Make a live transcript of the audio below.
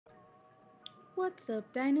What's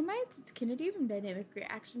up, Dynamites? It's Kennedy from Dynamic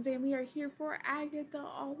Reactions, and we are here for Agatha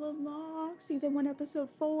All Along, Season 1, Episode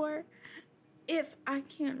 4. If I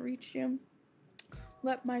can't reach you,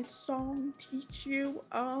 let my song teach you.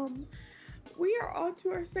 We are on to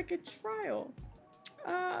our second trial.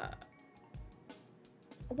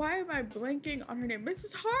 Why am I blanking on her name?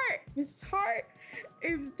 Mrs. Hart! Mrs. Hart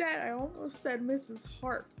is dead. I almost said Mrs.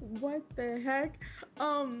 Hart. What the heck?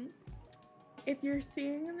 If you're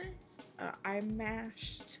seeing this, I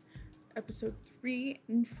mashed episode 3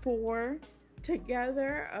 and 4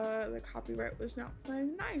 together. The copyright was not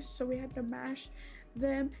playing nice, so we had to mash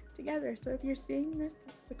them together. So if you're seeing this,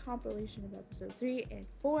 this is a compilation of episode 3 and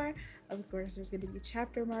 4. Of course, there's going to be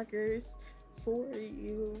chapter markers for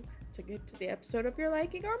you to get to the episode of your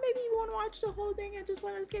liking, or maybe you want to watch the whole thing and just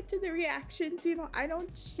want to skip to the reactions. You know, I don't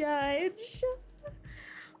judge.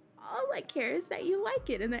 All I care is that you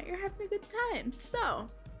like it and that you're having a good time. So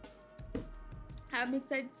I'm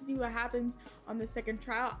excited to see what happens on the second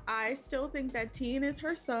trial. I still think that Teen is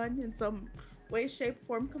her son in some way, shape,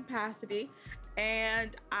 form, capacity.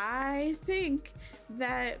 And I think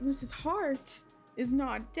that Mrs. Hart is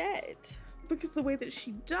not dead, because the way that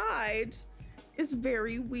she died is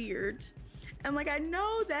very weird. And like, I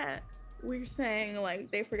know that we're saying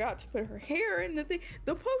like they forgot to put her hair in the thing.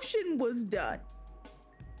 The potion was done.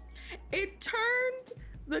 It turned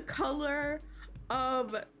the color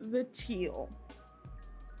of the teal.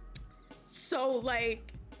 So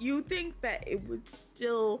like, you think that it would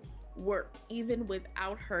still work even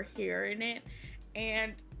without her hair in it.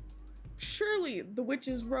 And surely the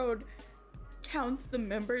Witch's Road counts the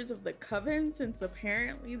members of the coven, since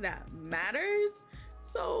apparently that matters.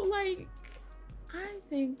 So like, I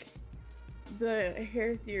think the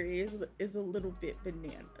hair theory is a little bit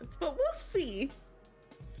bananas, but we'll see.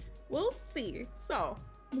 We'll see. So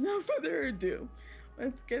without further ado,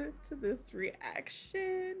 let's get into this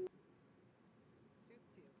reaction.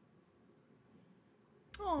 Suits you.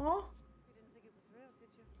 Aw, You didn't think it was real, did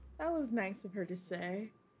you? that was nice of her to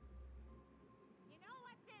say. You know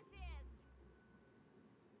what this is?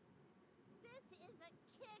 This is a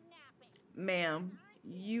kidnapping. Ma'am, I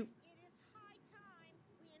think you it is high time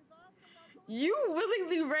we involve the local. you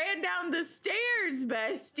willingly ran down the stairs,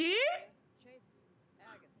 bestie. Chased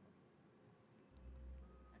Agatha.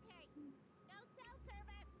 Okay, no cell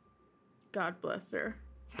service. God bless her.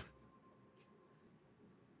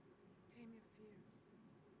 Tame your fears.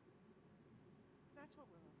 That's what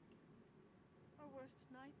we're up against. Our worst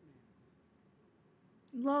nightmares.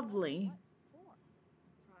 Lovely. What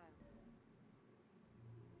for? Trial.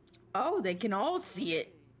 Oh, they can all see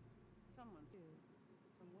it. Someone's from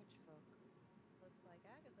witch folk. Looks like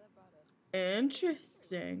Agatha brought us.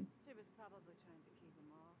 Interesting. She was probably trying to keep them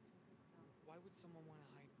all to herself. Why would someone want to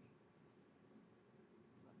hide me?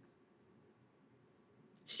 Look,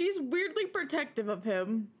 She's weirdly protective of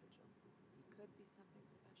him. Sigil. He could be something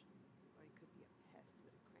special, or he could be a pest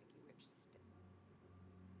with a cranky witch stick.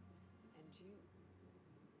 And you.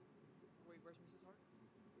 Wait, where's Mrs. Hart?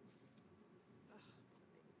 Ugh, maybe take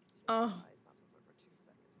Oh. your eyes off of her for 2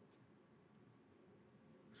 seconds.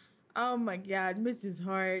 Oh my God, Mrs.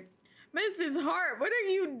 Hart. Mrs. Hart, what are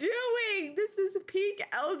you doing? This is peak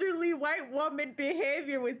elderly white woman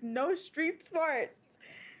behavior with no street smarts.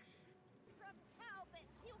 From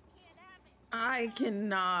Talbot's, you can't have it. I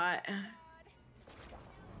cannot. God.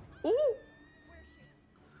 Ooh, Where's she?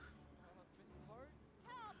 Mrs. Hart?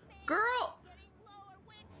 Help me. girl, Getting lower,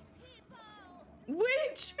 witch people.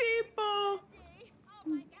 witch people. Oh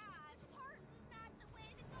my God. This heart is not the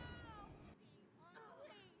way to go.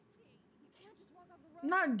 Oh, easy. You can't just walk off the road.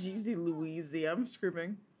 Not Jeezy Louise, I'm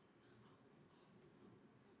screaming.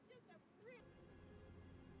 Just a rip.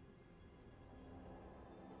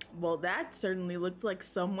 Well, that certainly looks like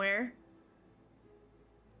somewhere.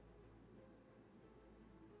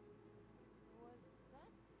 Was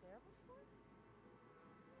that there before?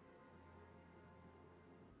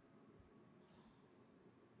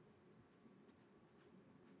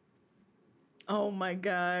 Oh my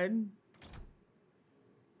God.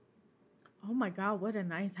 Oh my God, what a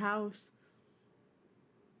nice house.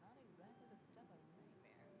 It's not exactly the stuff of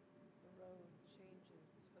nightmares. The road changes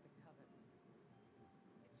for the coven.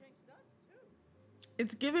 It changed us too.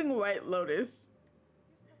 It's giving White Lotus. You're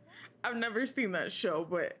still young. I've never seen that show,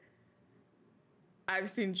 but I've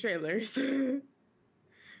seen trailers. It's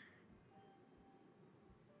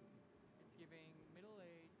giving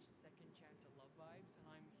middle-aged, second chance at love vibes, and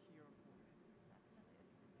I'm here for it. Definitely a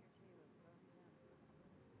sip your tea with both hands on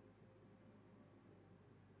this.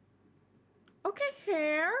 Okay,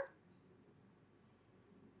 hair.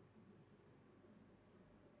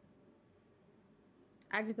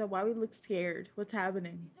 Agatha, why we look scared? What's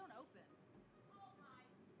happening? These don't open. Oh my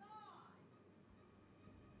god!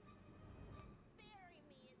 Bury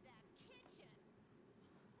me in that kitchen.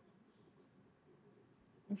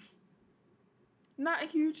 Not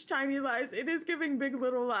huge tiny lies. It is giving big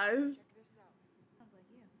little lies. Check this out. Sounds like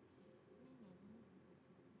you.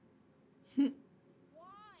 Wine.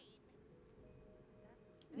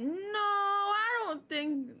 That's No, I don't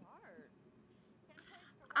think. This is hard. 10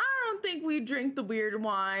 points for I don't think we drink the weird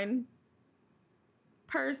wine.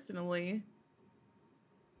 Personally.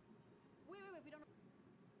 Wait, we don't know.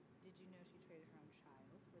 Did you know she traded her own child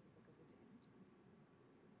for the Book of the Damned?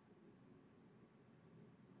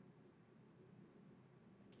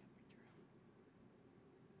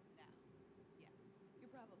 That can't be true. No. Yeah,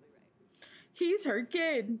 you're probably right. He's her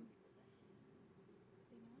kid.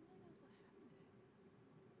 Say no one really knows what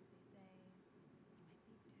happened to him.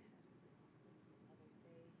 They say he might be dead. Others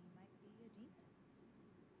say he might be a demon.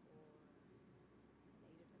 Or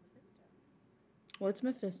an agent of Mephisto. What's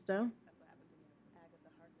Mephisto? That's what happens when you have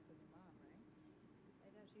Agatha Harkness as your mom, right?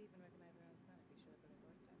 I doubt she'd even recognize her own son if he showed up at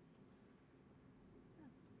her doorstep.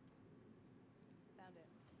 Huh. Found it.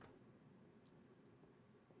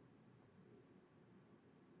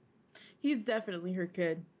 He's definitely her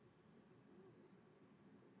kid.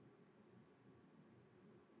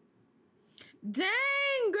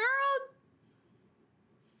 Dang, girl!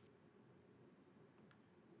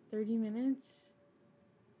 30 minutes?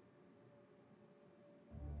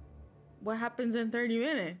 What happens in 30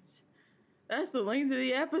 minutes? That's the length of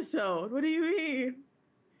the episode. What do you mean?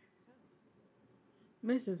 So,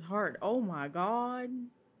 Mrs. Hart, oh my god. Where'd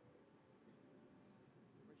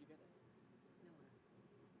you get it? nowhere.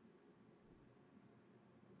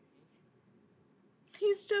 Okay.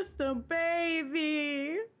 He's just a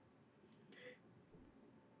baby.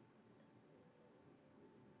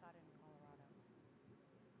 Got it in Colorado.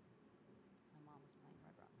 My mom was playing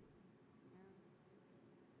Red Rocks. Yeah.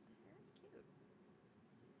 The hair is cute.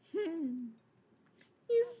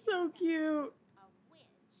 He's so cute. a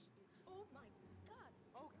witch is. Oh my god.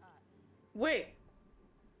 Oh god. Wait.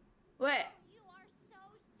 Wait. You are so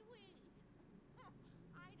sweet.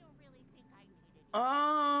 I don't really think I needed you.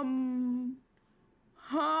 Um.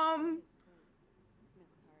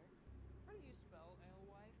 Mrs. Hart. How do you spell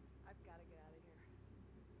alewife? I've got to get out of here.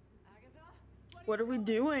 Agatha? What are we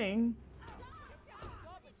doing?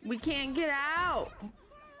 Stop it! We can't get out.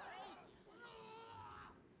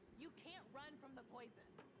 You can't run from the poison.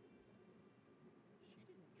 She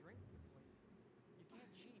didn't drink the poison. You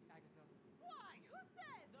can't cheat, Agatha. Why? Who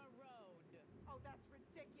says? The road. Oh, that's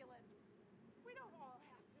ridiculous. We don't all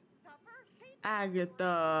have to suffer.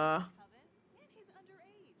 Agatha. Coven, and he's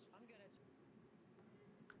underage. I'm gonna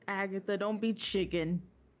Agatha, don't be chicken.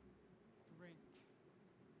 drink.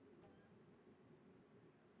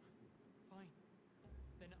 Fine.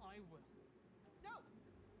 Then I will. No.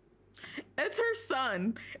 It's her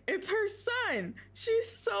son. It's her son. She's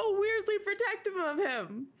so weirdly protective of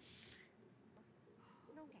him.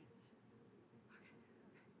 No games. Okay.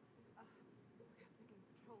 I'm thinking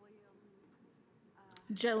petroleum.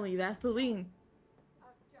 Jelly, Vaseline.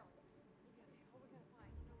 Jelly. Okay. What are we gonna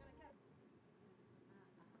find? We're gonna get.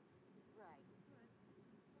 Right.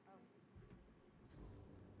 Okay.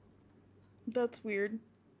 That's weird.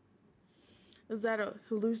 Is that a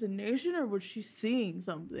hallucination or was she seeing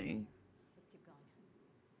something? Let's keep going.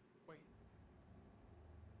 Wait.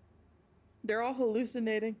 They're all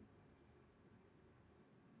hallucinating.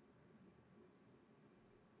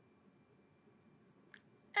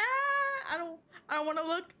 Ah, I don't want to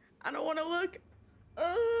look. I don't want to look. Let's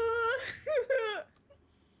mustard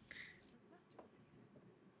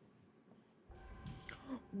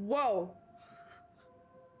seed. Whoa.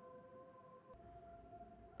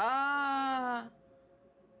 Ah.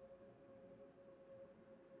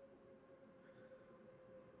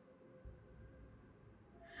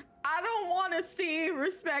 I don't want to see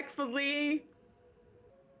respectfully. An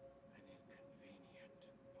inconvenient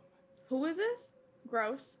woman. Who is this?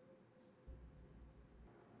 Gross.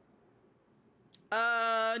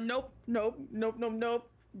 Nope, nope, nope, nope, nope.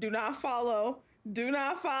 Do not follow. Do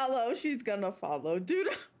not follow. She's gonna follow. Do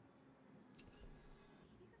not.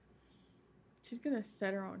 She's gonna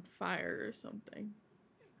set her on fire or something.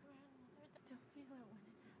 Your grandmother still feel it when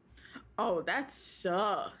it happens. Oh, that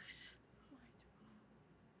sucks. It's my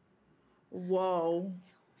job. Whoa.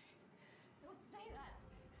 Don't say that.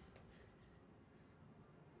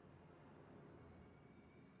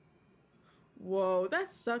 Whoa, that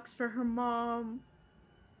sucks for her mom.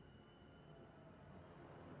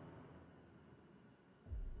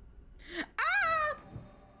 Ah!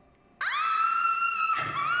 Ah!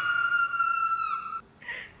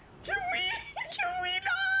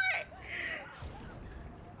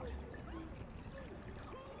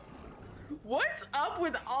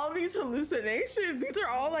 up with all these hallucinations? These are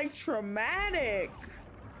all like traumatic.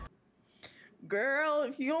 Girl,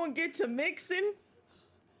 if you don't get to mixing.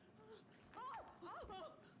 I found the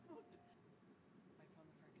frankincense.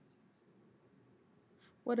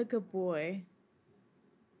 What a good boy.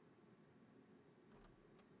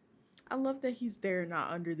 I love that he's there,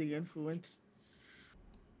 not under the influence.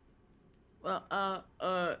 Well,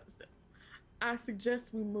 I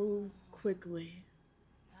suggest we move quickly.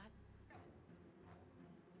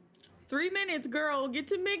 3 minutes, girl. Get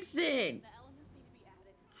to mixing. The elements need to be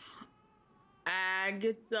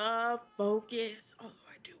added. Agatha, focus. Oh,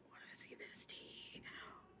 I do want to see this tea.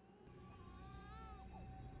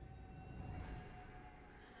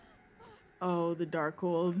 Oh, the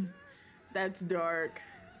Darkhold. That's dark.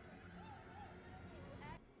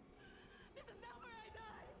 This is not where I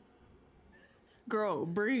die. Girl,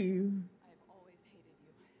 breathe. I've always hated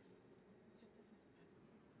you. If this is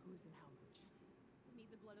who's and how much. We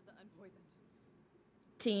need the blood of the unpoisoned.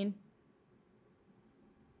 Teen.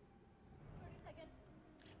 30 seconds.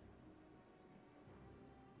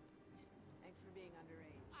 Thanks for being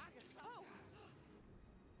underage. Oh!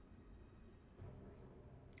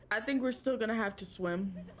 I think we're still gonna have to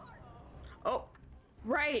swim. This is hard. Oh,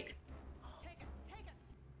 right. Take it. Take it.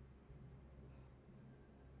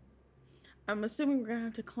 I'm assuming we're gonna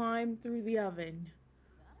have to climb through the oven.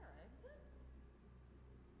 Is that our exit?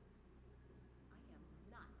 I am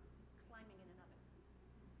not climbing in an oven.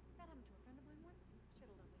 That happened to a friend of mine once. She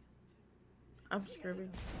had a lovely house too. I'm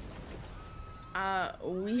screaming.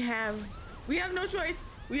 We have no choice.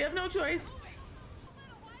 We have no choice.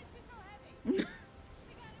 Why is she so heavy? We got it.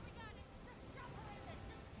 We got it. Just shove her in there.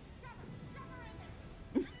 Just shove her in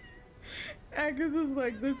there. Agatha's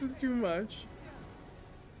like, this is too much.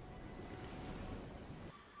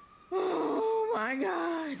 Oh my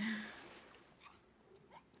god.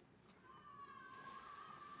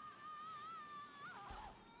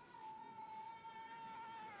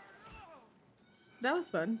 That was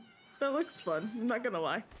fun. That looks fun. I'm not gonna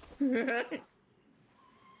lie. Not everyone.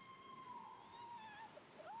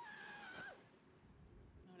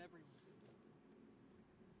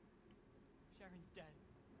 Sharon's dead.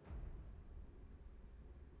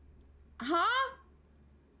 Huh?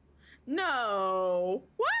 No.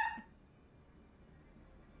 What?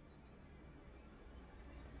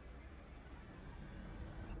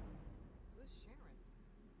 Who's Sharon?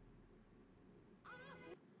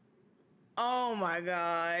 Oh my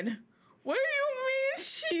god. What do you mean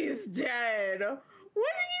she's dead? What do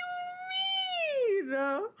you mean?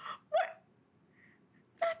 What?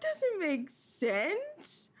 That doesn't make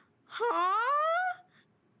sense. Huh?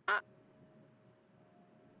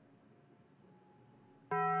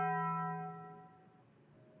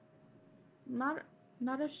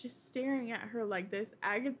 Not us just staring at her like this.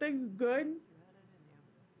 Agatha, you good? You had it in you.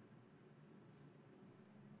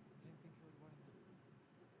 I didn't think you would want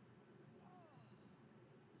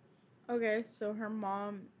that. Okay, so her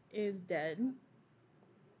mom is dead.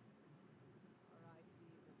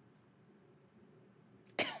 R.I.P. Mrs.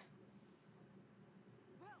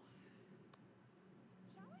 Well,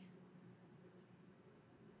 shall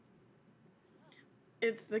we?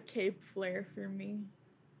 It's the cape flare for me.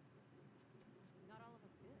 Not all of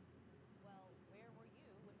us did. Well, where were you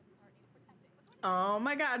when Mrs. Hart needed protecting? Oh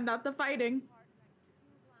my god, not the fighting. Hart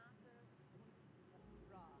drank 2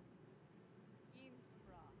 glasses of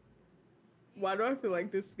infra. Why do I feel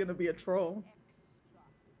like this is gonna be a troll? Extra.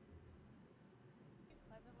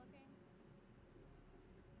 Pleasant looking.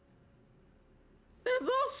 That's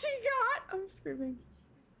all she got. I'm screaming.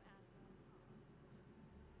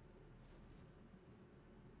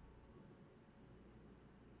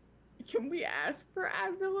 Can we ask for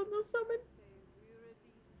Advil in the summon?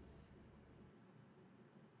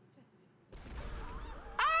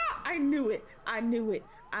 Ah! I knew it. I knew it.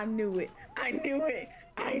 I knew it. I knew it.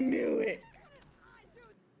 I knew it.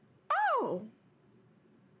 Oh!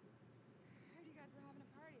 Heard you guys were having a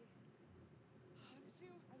party. How did you?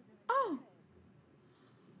 I was in a Oh.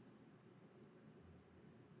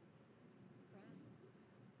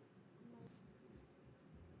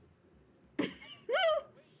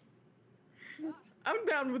 I'm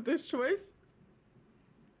down with this choice.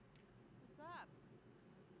 What's up?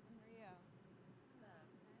 I'm Rio. What's up?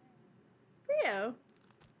 Rio.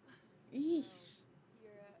 Yeesh.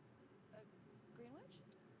 You're a green witch?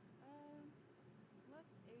 Less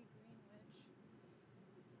a green witch.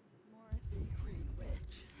 More the green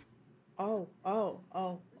witch. Oh, oh, oh,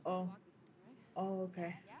 We're supposed to oh, walk this thing, right? oh,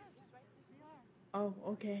 okay. Yeah, just right this we are. Oh,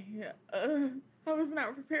 okay. Yeah. I was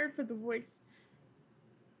not prepared for the voice.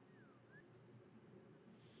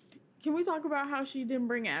 Can we talk about how she didn't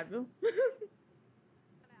bring Advil?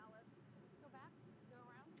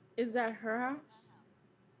 Is that her house?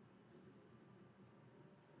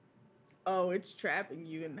 Oh, it's trapping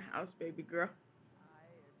you in the house, baby girl. I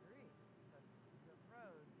agree, but the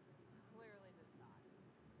road clearly does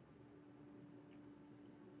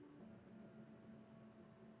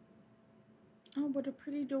not. Oh, what a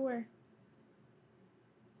pretty door.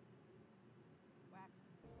 Wax.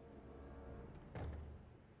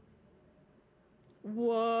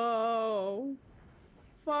 Whoa.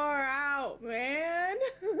 Far out, man.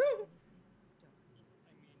 I mean,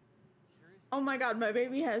 seriously? Oh my god, my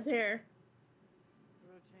baby has hair.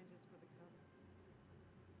 Road changes for the cover.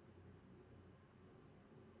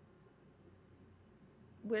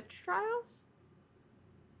 Witch trials?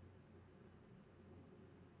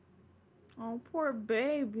 Oh, poor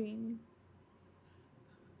baby.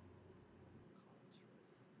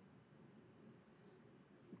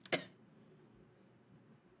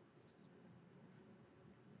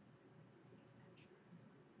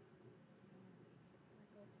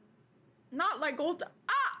 Not like old.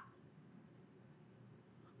 Ah!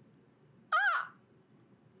 Ah!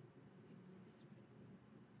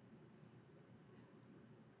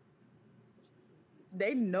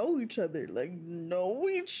 They know each other. Like, know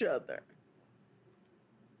each other.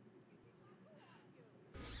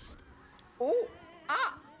 Oh!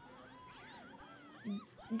 Ah!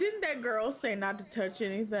 Didn't that girl say not to touch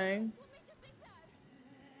anything? What made you think that?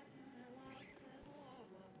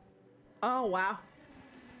 Oh, wow.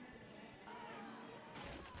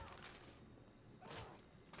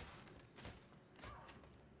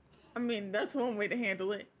 I mean, that's one way to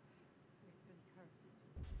handle it. We've been cursed.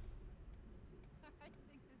 I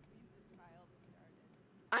think this means the trial started.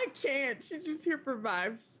 I can't. She's just here for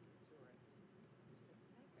vibes. She's a tourist.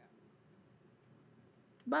 She's a psycho.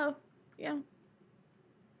 Both. Yeah. Nothing's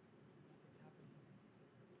happened.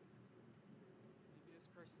 Maybe this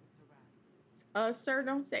curse isn't so bad. Sir,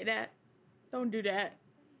 don't say that. Don't do that.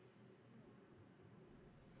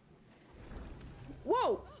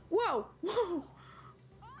 Whoa! Whoa! Whoa!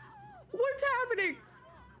 What's happening?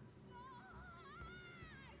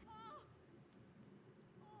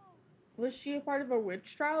 Was she a part of a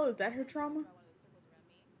witch trial? Is that her trauma? Got one of those circles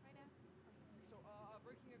around me right now. So,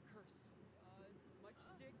 breaking a curse, smudge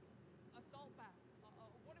sticks, a salt bath.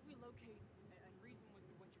 What if we locate and reason with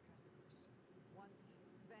the witch who cast the curse? Once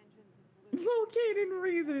vengeance is loose. Locate and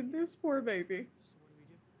reason. This poor baby. So what do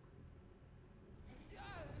we do?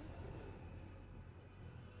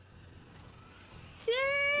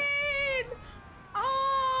 Jen!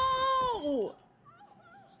 Oh!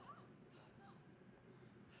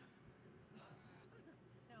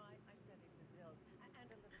 No, I studied the zills and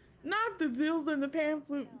a little. Not the zills and the pan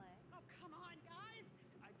flute. Oh, come on, guys!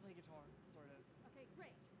 I play guitar, sort of. Okay,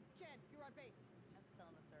 great. Jen, you're on bass. I'm still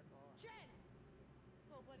in the circle. Jen!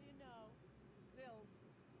 Well, what do you know? Zills.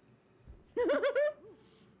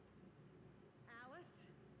 Alice?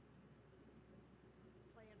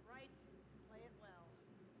 Play it right, play it well.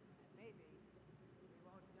 And maybe we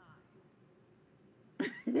won't die.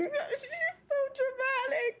 She's so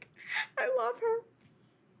dramatic. I love her.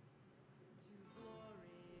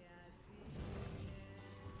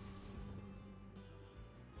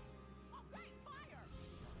 Oh, great fire!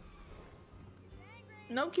 He's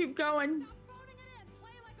angry. No, keep going. Stop phoning it in.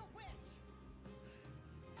 Play like a witch.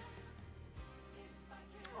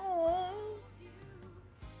 Oh.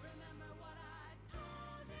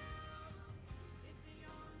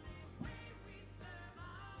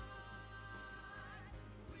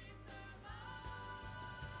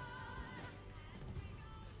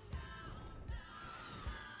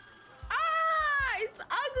 Ah, it's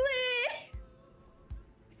ugly.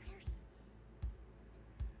 The curse.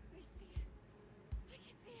 I see it. I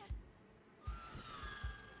can see it.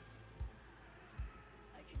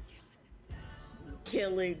 I can kill it.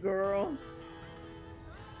 Kill it, girl.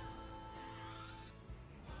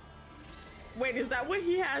 Wait, is that what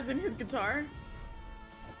he has in his guitar?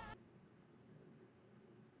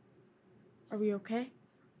 Are we okay?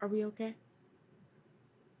 Are we okay?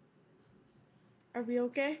 Are we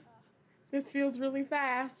okay? This feels really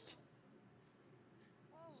fast.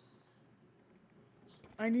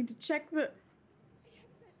 I need to check the... The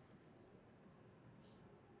exit.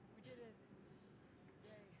 We did it.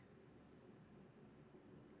 Yay.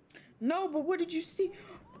 No, but what did you see?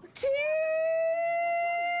 Teen!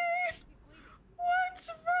 He's bleeding. What's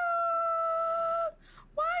wrong?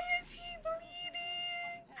 Why is he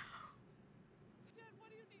bleeding? Jen, what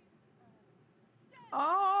do you need?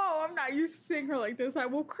 Oh, I'm not used to seeing her like this. I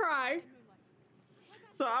will cry.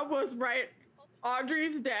 Moonlight. So I was right.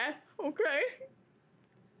 Audrey's death, okay?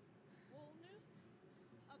 Wool noose.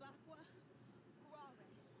 Abaqua.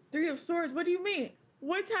 Guave. Three of Swords, what do you mean?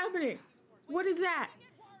 What's happening? What is that?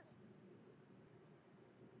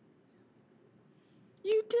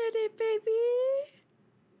 You did it, baby.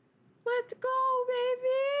 Let's go,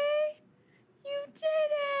 baby. You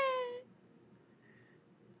did it.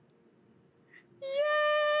 Yay.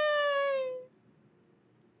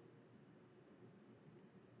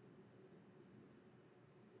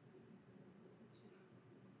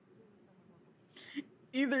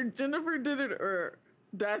 Either Jennifer did it or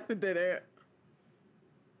Death did it.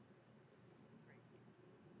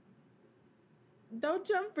 Don't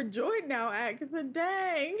jump for joy now, Agatha.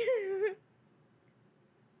 Dang. Before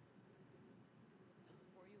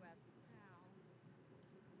you ask how,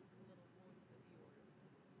 this little voice of yours.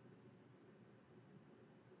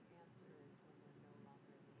 The answer is when they're no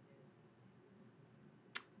longer needed.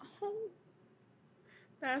 Oh,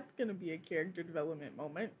 that's gonna be a character development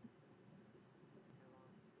moment.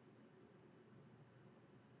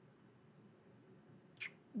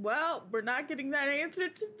 Well, we're not getting that answer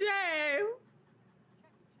today.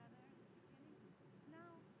 Check each other. No.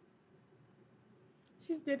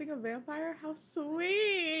 She's dating a vampire? How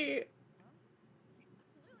sweet.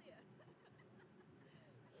 Lilia.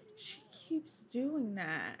 She keeps doing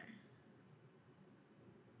that.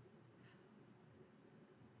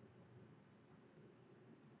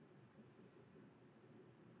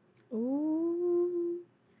 Ooh.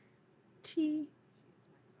 Tea. She is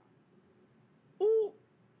my scar. Ooh.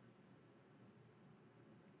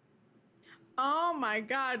 Oh my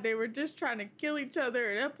god, they were just trying to kill each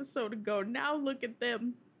other an episode ago. Now look at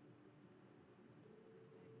them.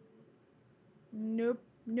 Nope.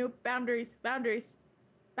 Nope. Boundaries. Boundaries.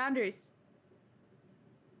 Boundaries.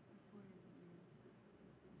 Boy isn't yours.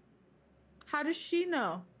 How does she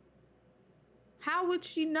know? How would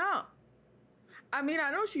she know? I mean,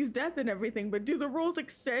 I know she's death and everything, but do the rules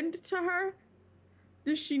extend to her?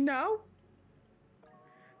 Does she know?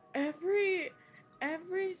 Every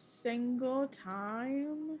single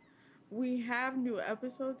time we have new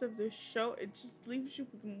episodes of this show, it just leaves you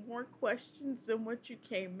with more questions than what you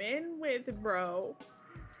came in with, bro.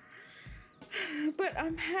 But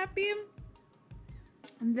I'm happy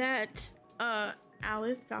that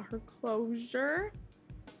Alice got her closure.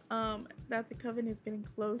 That the coven is getting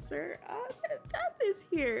closer. Death is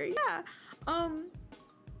here. Yeah.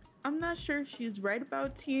 I'm not sure if she's right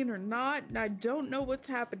about Teen or not, and I don't know what's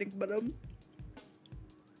happening, but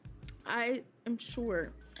I am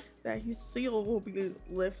sure that his seal will be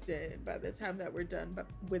lifted by the time that we're done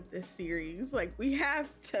with this series. Like, we have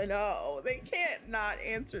to know. They can't not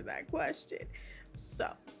answer that question.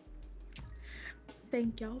 So,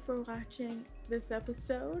 thank y'all for watching this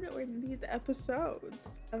episode or these episodes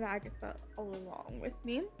of Agatha all along with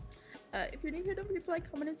me. If you're new here, don't forget to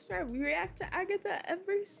like, comment, and subscribe. We react to Agatha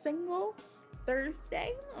every single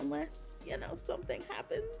Thursday, unless, you know, something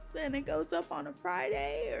happens and it goes up on a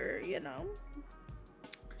Friday, or, you know,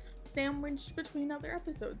 sandwiched between other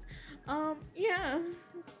episodes. Yeah.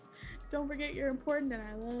 Don't forget you're important and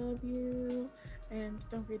I love you. And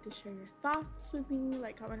don't forget to share your thoughts with me,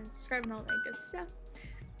 like, comment, and subscribe, and all that good stuff.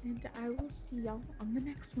 And I will see y'all on the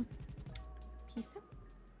next one. Peace out.